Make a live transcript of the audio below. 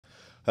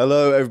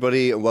Hello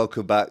everybody and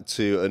welcome back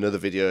to another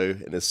video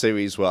in a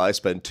series where I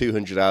spend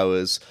 200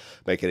 hours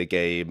making a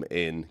game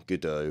in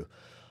Godot.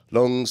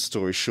 Long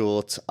story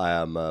short, I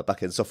am a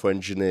back-end software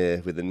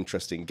engineer within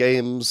Interesting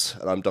Games,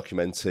 and I'm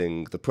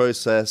documenting the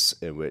process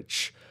in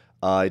which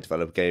I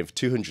develop a game for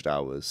 200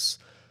 hours.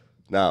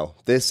 Now,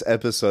 this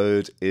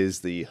episode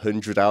is the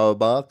 100-hour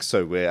mark,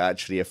 so we're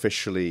actually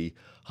officially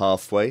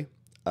halfway.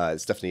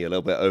 It's definitely a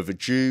little bit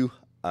overdue.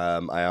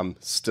 I am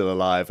still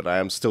alive and I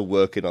am still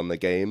working on the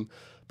game,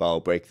 but I'll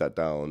break that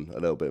down a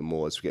little bit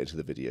more as we get into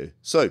the video.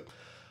 So,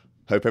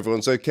 hope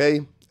everyone's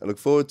okay. I look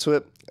forward to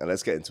it, and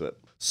let's get into it.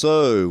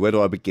 So, where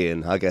do I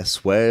begin? I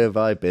guess, where have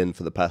I been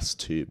for the past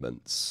 2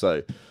 months?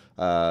 So,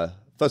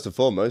 first and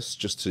foremost,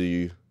 just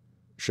to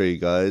show you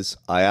guys,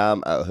 I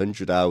am at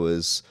 100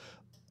 hours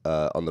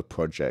on the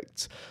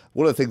project.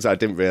 One of the things I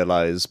didn't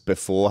realize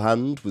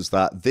beforehand was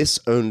that this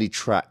only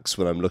tracks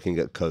when I'm looking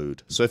at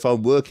code. So if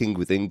I'm working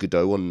within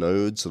Godot on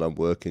nodes and I'm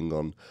working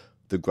on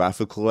the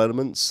graphical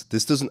elements,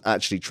 this doesn't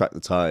actually track the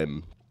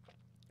time,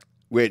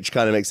 which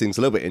kind of makes things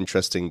a little bit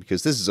interesting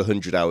because this is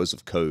 100 hours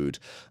of code,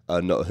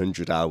 not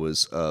 100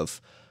 hours of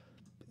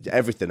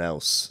everything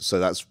else. So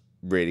that's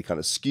really kind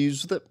of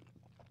skews with it.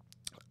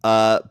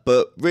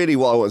 But really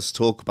what I wanted to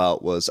talk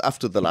about was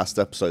after the last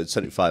episode,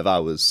 75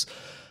 hours,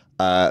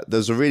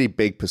 there's a really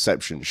big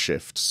perception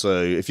shift.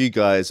 So if you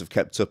guys have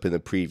kept up in the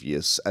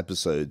previous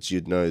episodes,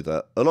 you'd know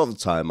that a lot of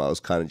the time I was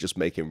kind of just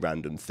making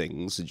random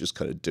things and just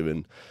kind of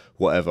doing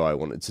whatever I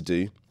wanted to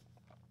do,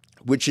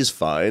 which is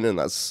fine, and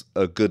that's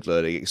a good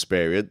learning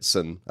experience.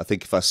 And I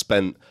think if I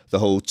spent the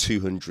whole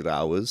 200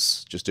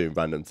 hours just doing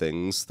random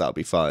things, that'd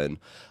be fine.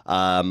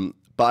 But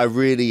I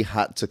really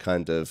had to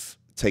kind of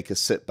take a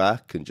sit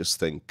back and just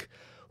think,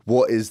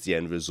 what is the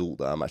end result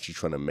that I'm actually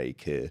trying to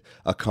make here?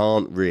 I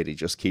can't really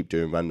just keep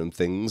doing random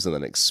things and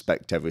then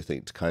expect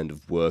everything to kind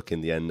of work in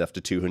the end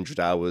after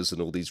 200 hours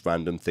and all these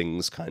random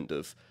things kind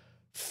of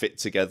fit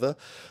together.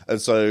 And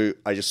so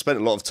I just spent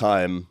a lot of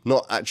time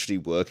not actually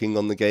working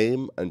on the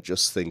game and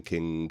just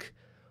thinking,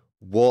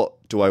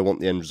 what do I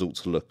want the end result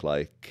to look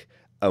like?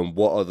 And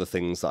what are the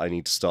things that I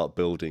need to start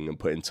building and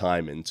putting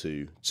time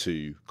into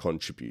to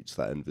contribute to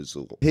that end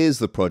result? Here's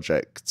the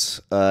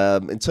project.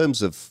 In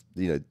terms of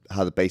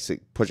how the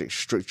basic project's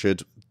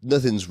structured,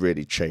 nothing's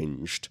really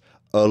changed.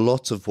 A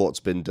lot of what's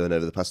been done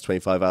over the past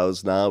 25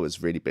 hours now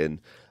has really been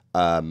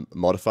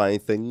modifying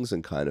things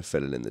and kind of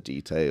filling in the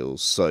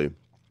details. So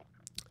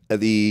in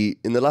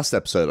the last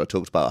episode, I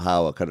talked about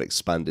how I kind of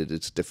expanded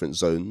into different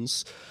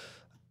zones,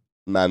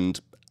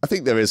 and I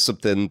think there is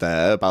something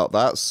there about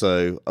that.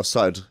 So I've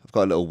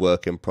got a little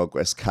work in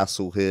progress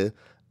castle here,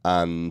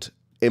 and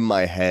in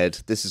my head,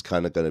 this is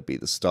kind of going to be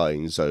the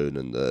starting zone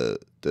and the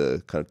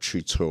kind of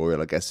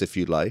tutorial, I guess, if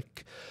you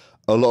like.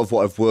 A lot of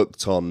what I've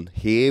worked on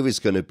here is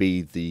going to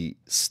be the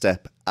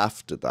step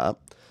after that.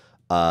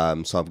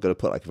 So I'm going to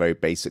put like a very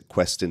basic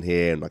quest in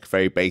here and like a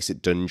very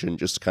basic dungeon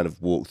just to kind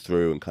of walk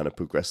through and kind of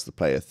progress the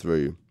player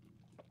through.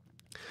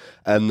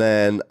 And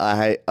then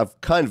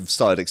I've kind of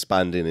started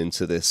expanding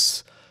into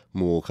this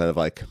more kind of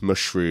like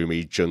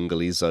mushroomy,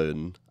 jungly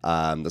zone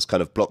that's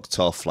kind of blocked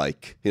off,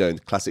 like, in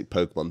the classic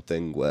Pokemon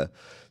thing where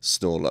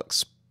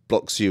Snorlax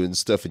blocks you and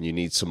stuff and you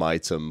need some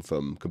item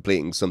from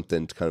completing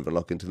something to kind of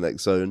unlock into the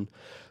next zone.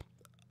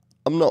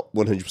 I'm not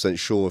 100%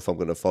 sure if I'm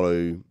going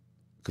to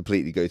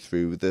completely go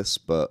through with this,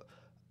 but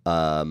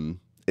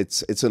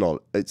it's an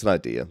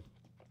idea.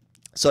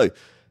 So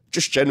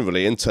just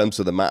generally in terms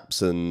of the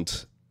maps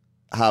and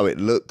how it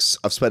looks,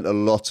 I've spent a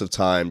lot of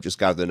time just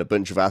gathering a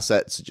bunch of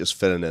assets and just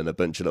filling in a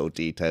bunch of little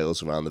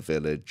details around the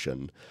village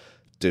and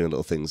doing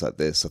little things like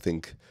this. I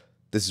think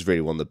this is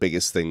really one of the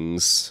biggest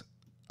things,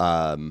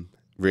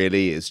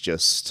 really, is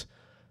just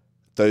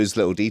those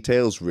little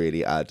details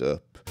really add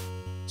up.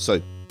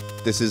 So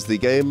this is the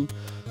game.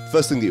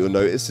 First thing that you'll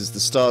notice is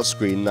the start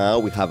screen now.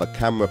 We have a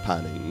camera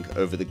panning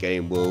over the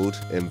game world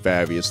in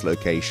various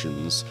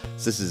locations.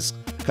 So this is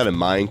kind of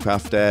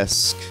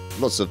Minecraft-esque.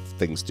 Lots of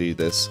things do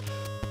this.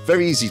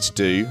 Very easy to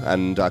do,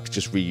 and I could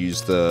just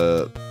reuse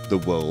the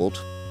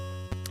world.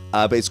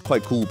 But it's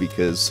quite cool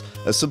because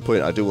at some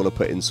point I do want to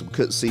put in some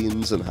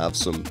cutscenes and have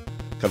some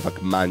kind of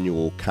like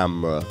manual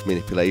camera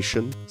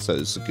manipulation. So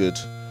it's a good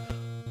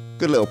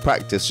little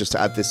practice just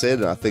to add this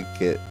in, and I think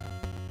it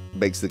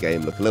makes the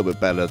game look a little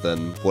bit better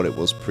than what it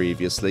was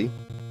previously.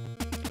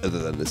 Other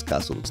than this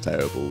castle looks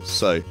terrible.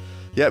 So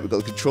yeah, we've got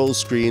the control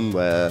screen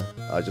where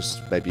I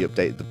just maybe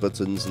updated the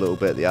buttons a little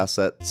bit, the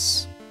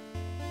assets.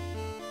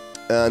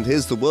 And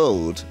here's the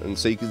world, and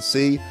so you can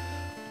see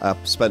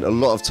I've spent a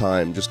lot of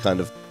time just kind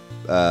of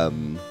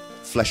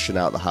fleshing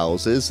out the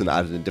houses and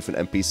adding in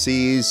different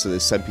NPCs. So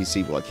this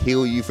NPC will like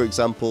heal you, for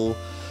example.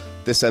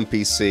 This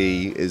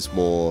NPC is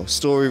more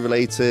story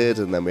related,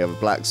 and then we have a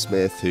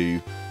blacksmith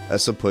who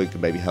at some point can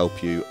maybe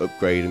help you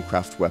upgrade and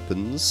craft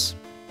weapons.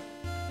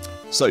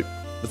 So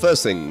the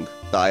first thing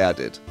that I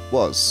added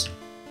was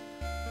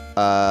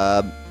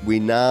we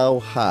now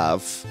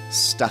have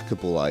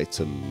stackable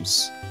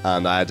items,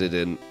 and I added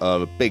in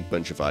a big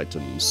bunch of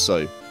items.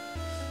 So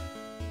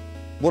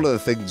one of the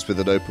things with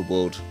an open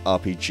world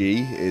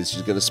RPG is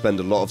you're going to spend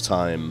a lot of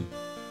time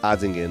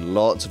adding in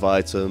lots of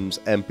items,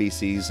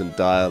 NPCs and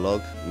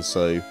dialogue, and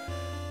so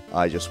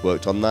I just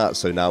worked on that.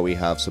 So now we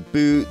have some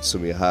boots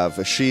and we have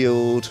a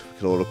shield, we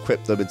can all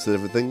equip them into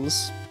different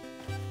things.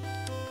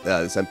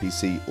 This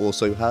NPC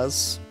also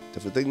has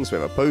different things. We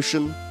have a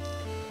potion.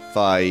 If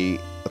I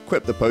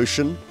equip the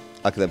potion,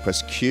 I can then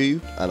press Q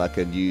and I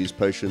can use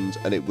potions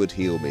and it would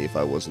heal me if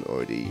I wasn't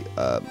already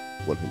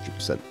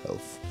 100%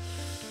 health.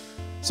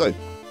 So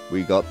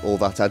we got all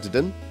that added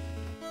in.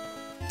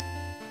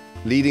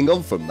 Leading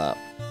on from that,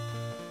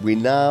 we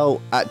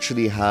now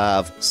actually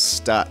have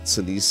stats,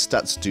 and these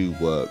stats do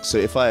work. So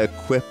if I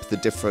equip the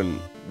different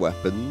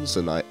weapons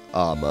and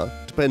armor,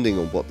 depending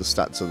on what the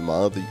stats of them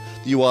are, the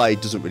UI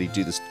doesn't really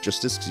do this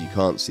justice because you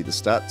can't see the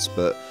stats,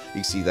 but you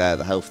can see there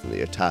the health and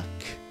the attack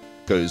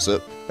goes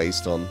up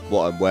based on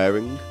what I'm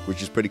wearing,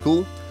 which is pretty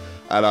cool.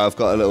 And I've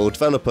got a little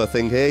developer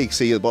thing here, you can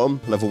see at the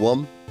bottom, level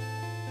 1.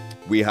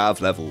 We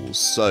have levels,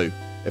 so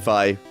if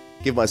I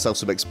give myself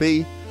some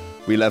XP,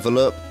 we level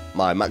up,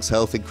 my max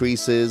health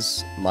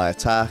increases, my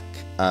attack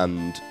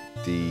and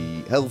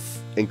the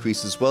health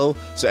increases as well,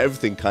 so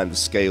everything kind of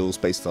scales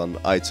based on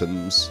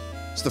items,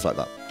 stuff like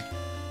that.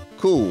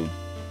 Cool.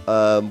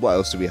 What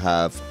else do we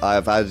have? I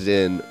have added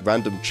in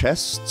random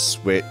chests,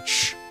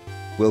 which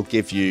will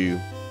give you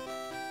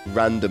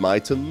random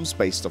items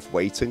based off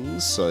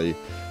weightings, so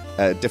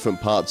at different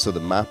parts of the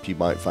map you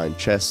might find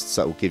chests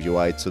that will give you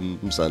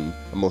items, and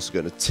I'm also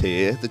going to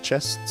tier the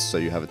chests, so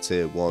you have a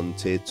tier 1,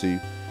 tier 2,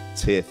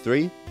 tier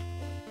 3.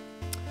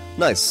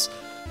 Nice.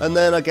 And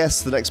then I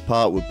guess the next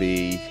part would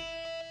be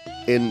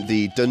in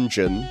the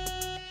dungeon.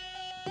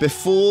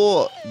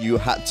 Before you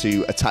had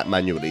to attack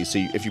manually, so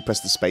if you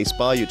press the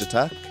spacebar you'd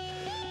attack,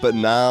 but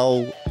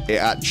now it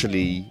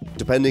actually,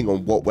 depending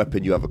on what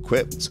weapon you have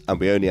equipped, and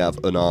we only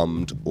have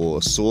unarmed or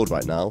a sword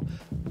right now,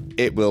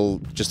 it will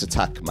just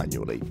attack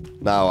manually.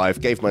 Now I've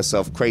gave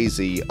myself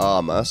crazy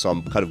armor, so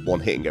I'm kind of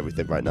one-hitting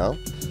everything right now,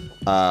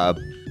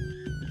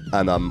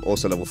 and I'm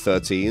also level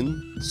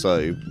 13,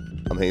 so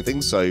I'm hitting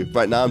things. So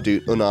right now I'm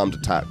doing unarmed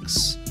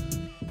attacks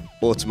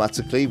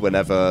automatically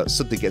whenever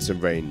something gets in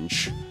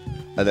range.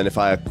 And then if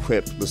I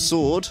equip the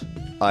sword,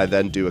 I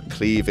then do a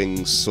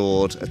cleaving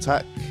sword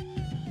attack.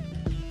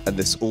 And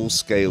this all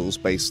scales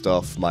based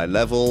off my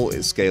level,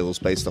 it scales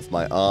based off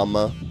my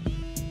armor.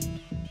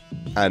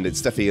 And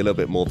it's definitely a little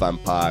bit more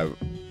Vampire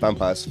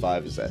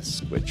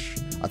Survivors-esque, which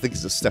I think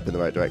is a step in the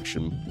right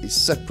direction. A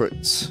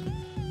separate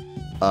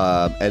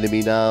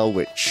enemy now,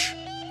 which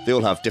they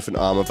all have different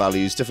armor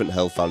values, different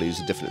health values,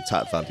 and different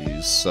attack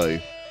values. So,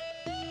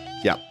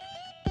 yeah.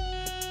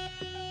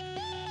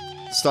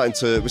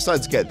 We're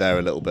starting to get there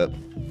a little bit.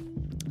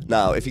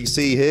 Now, if you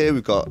see here,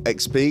 we've got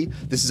XP.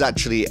 This is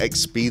actually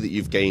XP that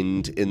you've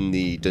gained in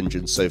the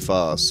dungeon so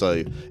far.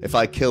 So, if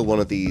I kill one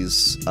of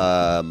these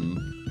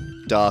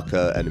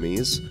darker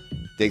enemies,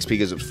 the XP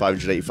goes up to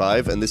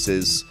 585, and this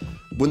is,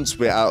 once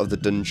we're out of the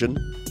dungeon,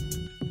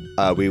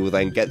 we will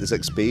then get this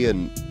XP,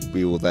 and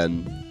we will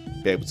then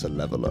be able to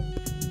level up.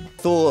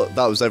 Thought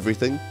that was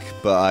everything,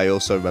 but I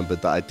also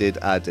remembered that I did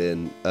add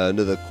in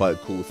another quite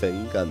cool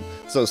thing, and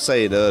as I was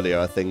saying earlier,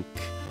 I think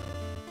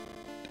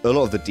a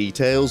lot of the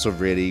details are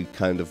really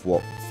kind of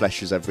what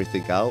fleshes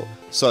everything out.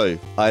 So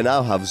I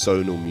now have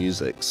zonal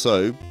music,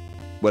 so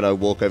when I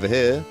walk over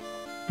here,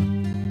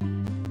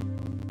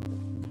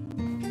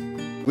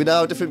 we now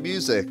have different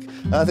music.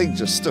 And I think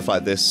just stuff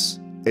like this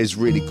is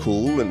really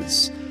cool, and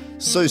it's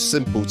so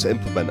simple to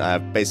implement. I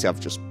basically have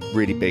just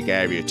really big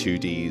area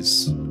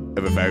 2Ds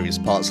over various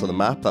parts of the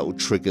map that will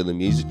trigger the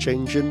music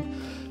changing,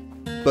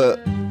 but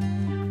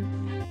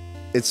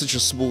it's such a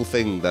small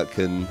thing that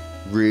can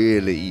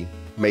really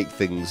make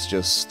things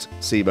just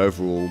seem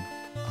overall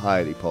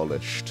highly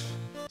polished.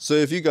 So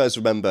if you guys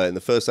remember, in the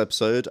first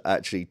episode I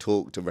actually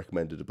talked and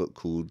recommended a book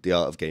called The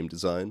Art of Game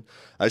Design.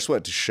 I just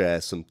wanted to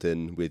share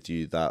something with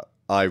you that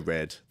I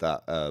read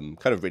that kind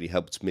of really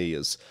helped me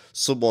as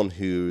someone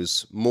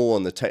who's more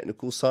on the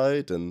technical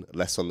side and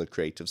less on the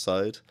creative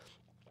side.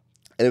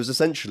 And it was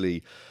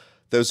essentially,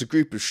 there was a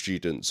group of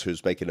students who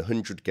was making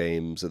 100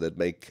 games, and they'd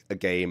make a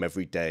game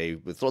every day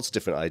with lots of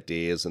different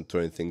ideas and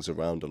throwing things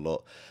around a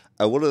lot.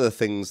 And one of the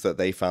things that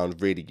they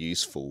found really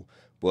useful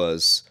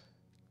was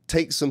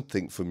take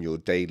something from your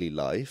daily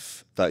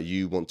life that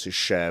you want to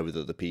share with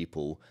other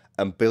people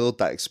and build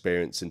that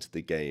experience into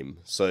the game.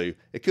 So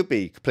it could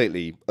be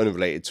completely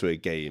unrelated to a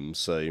game.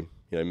 So, you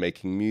know,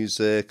 making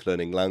music,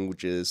 learning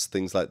languages,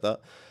 things like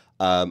that.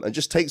 And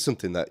just take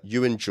something that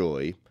you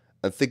enjoy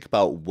and think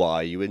about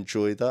why you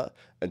enjoy that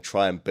and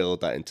try and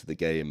build that into the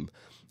game.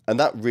 And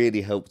that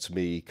really helped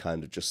me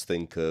kind of just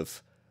think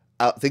of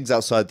things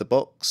outside the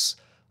box,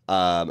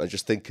 and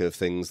just think of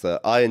things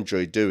that I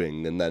enjoy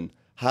doing, and then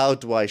how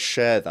do I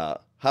share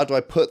that? How do I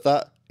put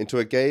that into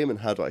a game, and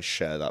how do I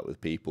share that with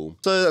people?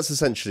 So that's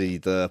essentially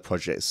the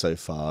project so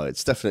far.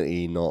 It's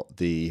definitely not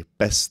the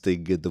best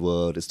thing in the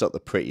world. It's not the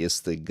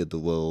prettiest thing in the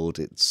world.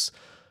 It's,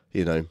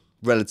 you know,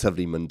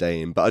 relatively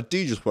mundane, but I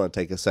do just want to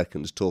take a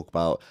second to talk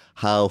about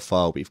how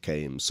far we've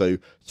came. So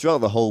throughout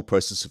the whole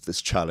process of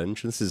this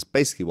challenge, and this is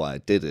basically why I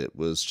did it,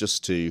 was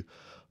just to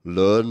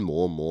learn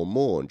more and more and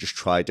more and just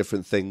try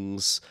different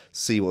things,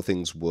 see what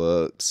things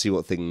worked, see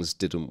what things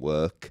didn't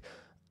work.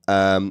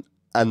 And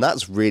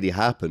that's really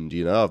happened.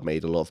 I've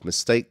made a lot of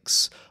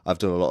mistakes. I've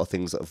done a lot of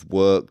things that have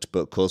worked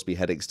but caused me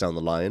headaches down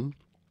the line.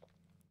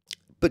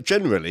 But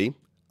generally,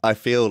 I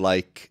feel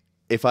like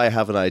if I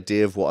have an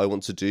idea of what I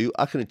want to do,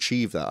 I can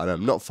achieve that. And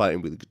I'm not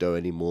fighting with Godot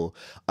anymore.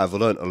 I've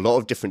learned a lot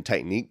of different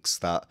techniques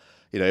that,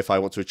 if I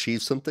want to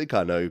achieve something,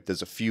 I know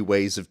there's a few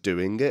ways of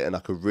doing it, and I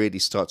could really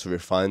start to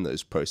refine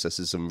those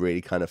processes and really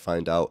kind of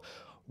find out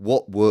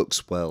what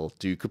works well.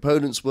 Do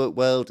components work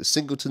well? Do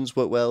singletons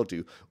work well?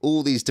 Do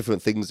all these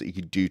different things that you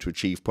can do to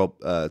achieve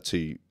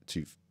to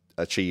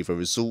achieve a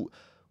result,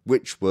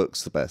 which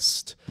works the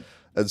best?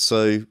 And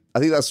so I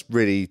think that's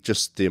really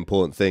just the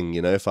important thing.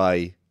 If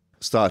I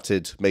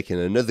started making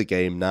another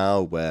game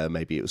now where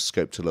maybe it was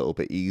scoped a little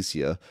bit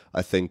easier,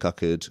 I think I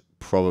could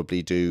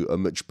probably do a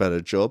much better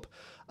job.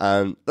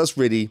 And that's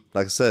really,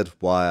 like I said,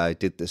 why I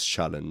did this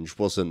challenge.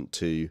 Wasn't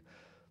to,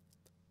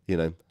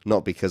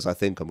 not because I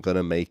think I'm going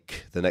to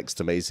make the next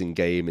amazing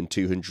game in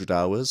 200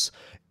 hours.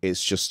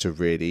 It's just to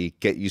really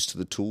get used to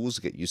the tools,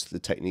 get used to the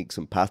techniques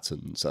and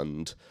patterns.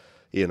 And,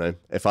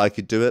 if I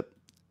could do it,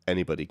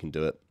 anybody can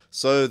do it.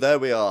 So there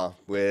we are.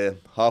 We're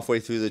halfway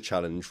through the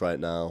challenge right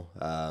now.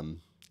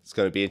 It's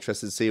going to be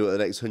interesting to see what the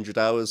next 100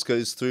 hours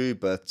goes through,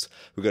 but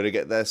we're going to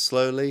get there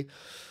slowly.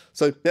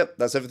 So, yep,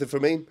 that's everything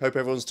from me. Hope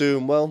everyone's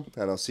doing well,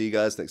 and I'll see you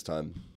guys next time.